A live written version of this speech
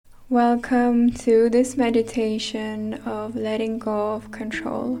Welcome to this meditation of letting go of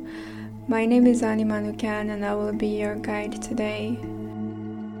control. My name is Ani Manukan and I will be your guide today.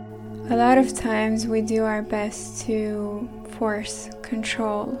 A lot of times we do our best to force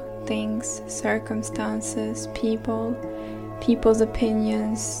control things, circumstances, people's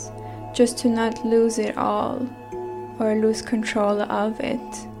opinions, just to not lose it all or lose control of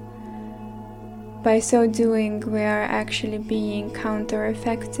it. By so doing, we are actually being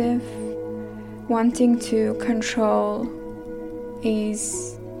counter-effective. Wanting to control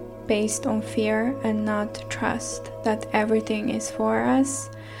is based on fear and not trust that everything is for us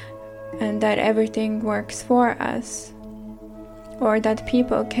and that everything works for us, or that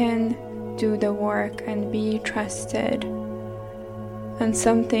people can do the work and be trusted. And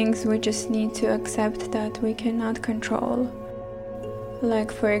some things we just need to accept that we cannot control.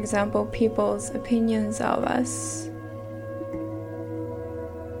 Like, for example, people's opinions of us,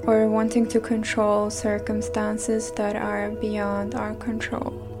 or wanting to control circumstances that are beyond our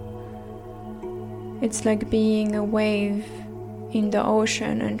control. It's like being a wave in the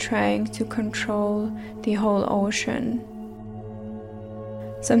ocean and trying to control the whole ocean.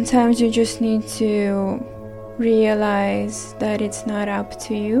 Sometimes you just need to realize that it's not up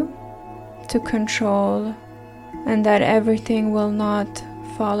to you to control, and that everything will not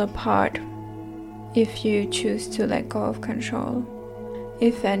fall apart if you choose to let go of control.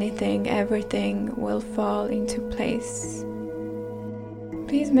 If anything, everything will fall into place.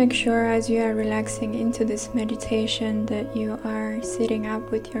 Please make sure as you are relaxing into this meditation that you are sitting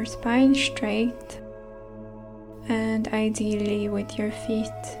up with your spine straight and ideally with your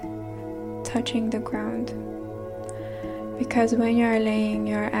feet touching the ground. Because when you are laying,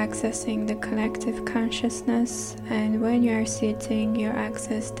 you're accessing the collective consciousness, and when you are sitting, you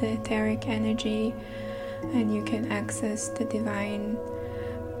access the etheric energy, and you can access the divine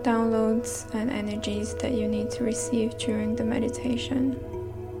downloads and energies that you need to receive during the meditation.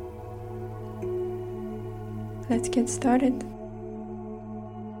 Let's get started.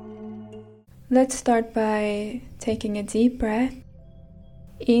 Let's start by taking a deep breath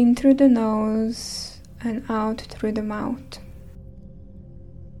in through the nose and out through the mouth.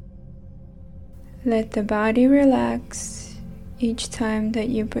 Let the body relax each time that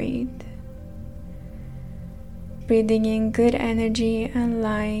you breathe. Breathing in good energy and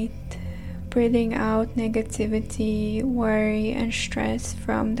light, breathing out negativity, worry, and stress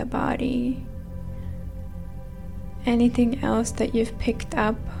from the body. Anything else that you've picked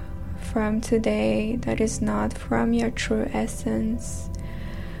up from today that is not from your true essence,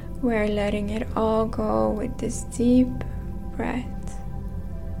 we're letting it all go with this deep breath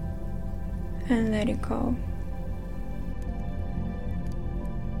and let it go.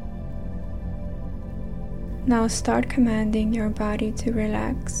 Now start commanding your body to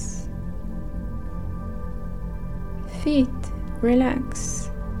relax. Feet,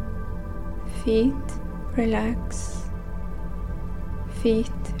 relax. Feet, relax. Feet,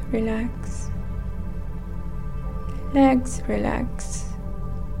 relax. Legs, relax.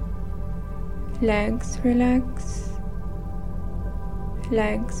 Legs, relax.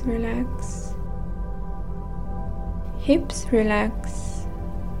 Legs, relax. Hips, relax.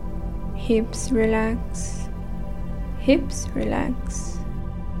 Hips, relax. Hips, relax.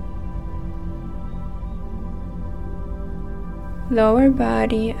 Lower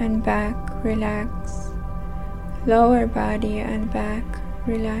body and back, relax. Lower body and back,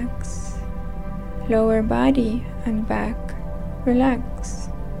 relax. Lower body and back, relax.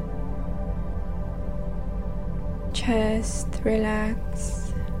 Chest,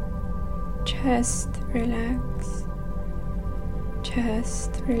 relax. Chest, relax.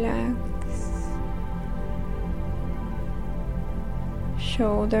 Chest, relax.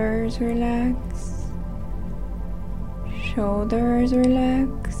 Shoulders, relax. Shoulders,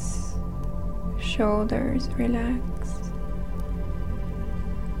 relax. Shoulders, relax.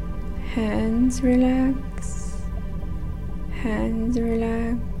 Hands, relax. Hands,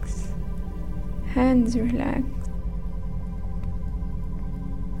 relax. Hands, relax.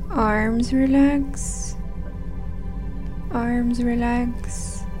 Arms, relax. Arms,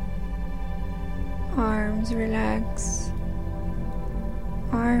 relax. Arms, relax.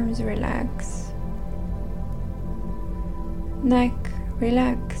 Arms, relax. Neck,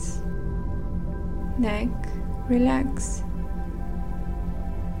 relax. Neck, relax.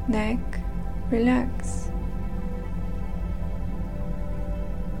 Neck, relax.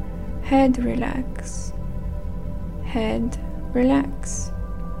 Head, relax. Head, relax.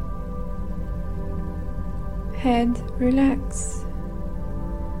 Head, relax.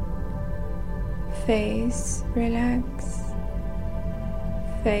 Face, relax.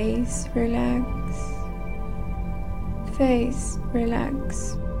 Face, relax. Face,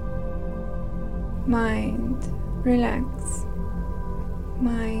 relax. Mind, relax.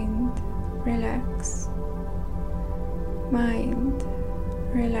 Mind, relax. Mind,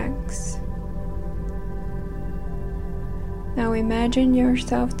 relax. Now imagine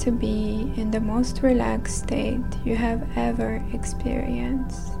yourself to be in the most relaxed state you have ever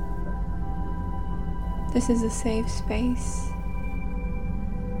experienced. This is a safe space.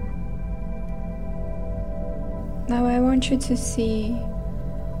 Now I want you to see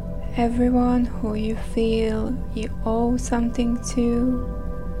everyone who you feel you owe something to,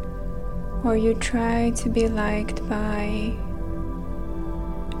 or you try to be liked by,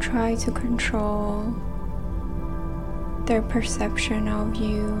 try to control their perception of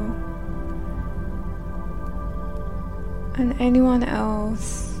you, and anyone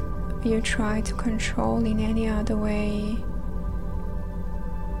else you try to control in any other way.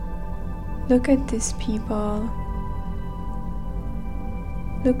 Look at these people.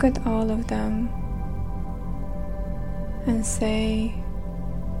 Look at all of them and say,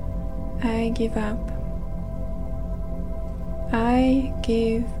 I give up. I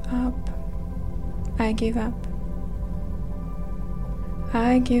give up. I give up.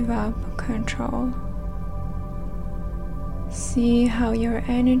 I give up control. See how your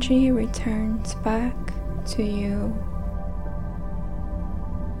energy returns back to you.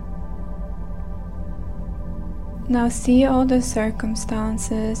 Now see all the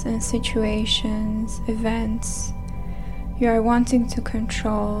circumstances and situations, events you are wanting to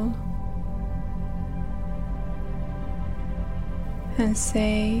control, and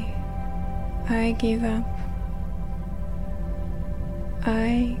say, I give up.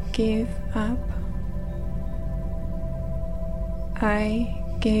 I give up. I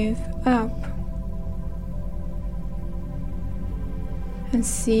give up. And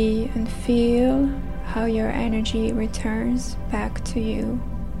see and feel how your energy returns back to you.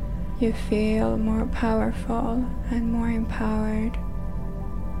 You feel more powerful and more empowered,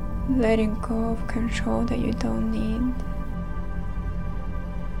 letting go of control that you don't need.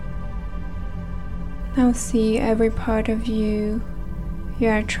 Now see every part of you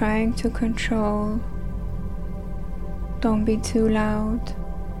are trying to control. Don't be too loud.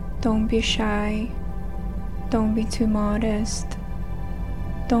 Don't be shy. Don't be too modest.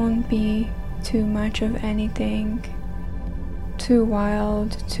 Don't be too much of anything. Too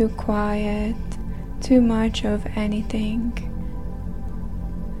wild, too quiet, too much of anything.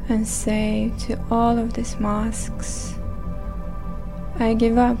 And say to all of these masks, I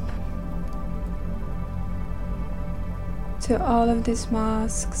give up. To all of these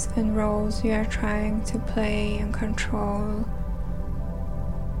masks and roles you are trying to play and control,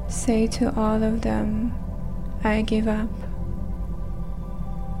 say to all of them, I give up.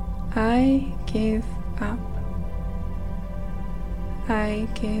 I give up. I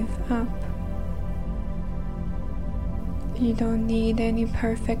give up. You don't need any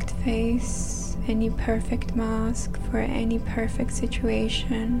perfect face, any perfect mask for any perfect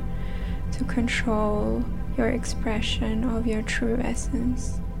situation to control your expression of your true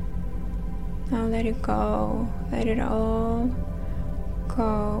essence. Now let it go. Let it all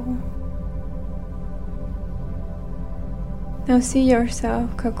go. Now see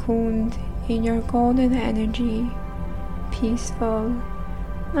yourself cocooned in your golden energy, peaceful,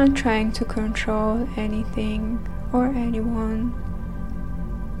 not trying to control anything or anyone,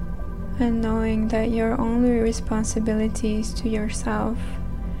 and knowing that your only responsibility is to yourself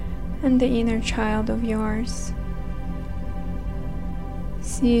and the inner child of yours.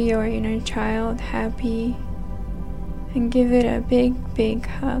 See your inner child happy and give it a big, big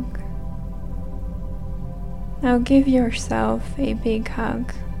hug. Now give yourself a big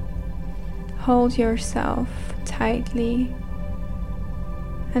hug. Hold yourself tightly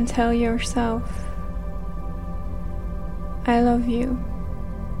and tell yourself, I love you.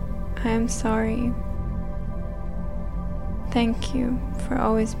 I am sorry. Thank you for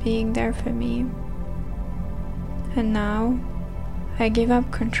always being there for me. And now, I give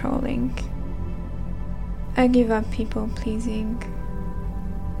up controlling. I give up people pleasing.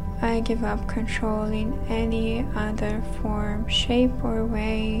 I give up control in any other form, shape, or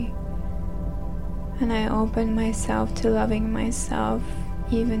way. And I open myself to loving myself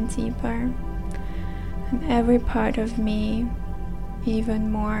even deeper. And every part of me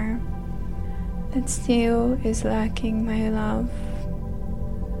even more that still is lacking my love.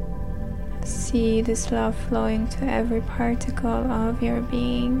 See this love flowing to every particle of your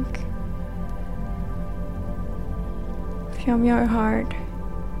being, from your heart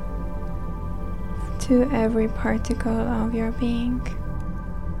to every particle of your being.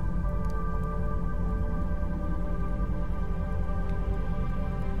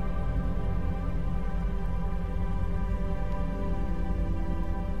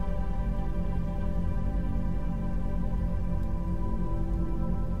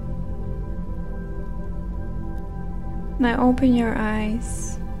 Now open your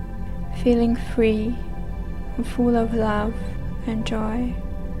eyes, feeling free and full of love and joy,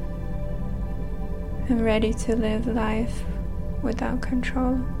 and ready to live life without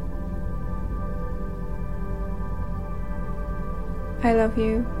control. I love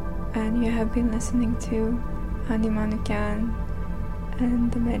you, and you have been listening to Ani Manukyan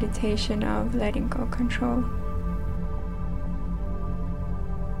and the meditation of letting go control.